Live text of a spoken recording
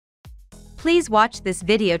Please watch this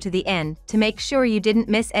video to the end to make sure you didn't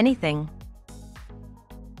miss anything.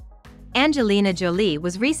 Angelina Jolie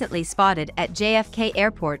was recently spotted at JFK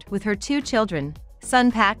Airport with her 2 children,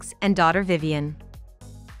 son Paps and daughter Vivienne.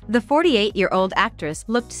 The 48-year-old actress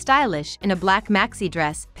looked stylish in a black maxi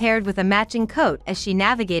dress paired with a matching coat as she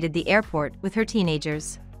navigated the airport with her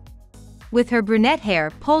teenagers. With her brunette hair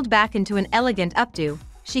pulled back into an elegant updo,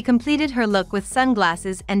 she completed her look with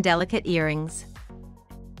sunglasses and delicate earrings.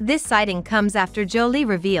 This sighting comes after Jolie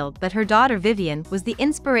revealed that her daughter Vivienne was the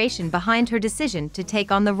inspiration behind her decision to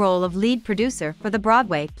take on the role of lead producer for the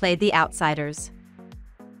Broadway play The Outsiders.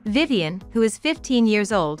 Vivienne, who is 15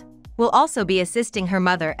 years old, will also be assisting her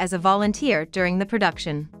mother as a volunteer during the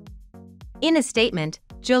production. In a statement,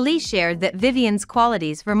 Jolie shared that Vivienne's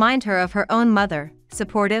qualities remind her of her own mother,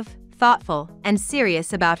 supportive, thoughtful, and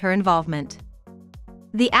serious about her involvement.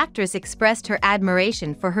 The actress expressed her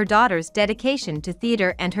admiration for her daughter's dedication to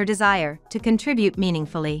theater and her desire to contribute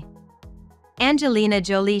meaningfully. Angelina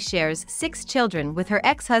Jolie shares 6 children with her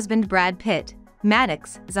ex-husband Brad Pitt,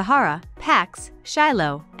 Maddox, Zahara, Pax,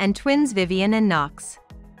 Shiloh, and twins Vivienne and Knox.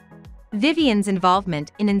 Vivienne's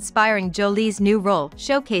involvement in inspiring Jolie's new role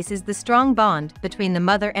showcases the strong bond between the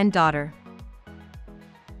mother and daughter.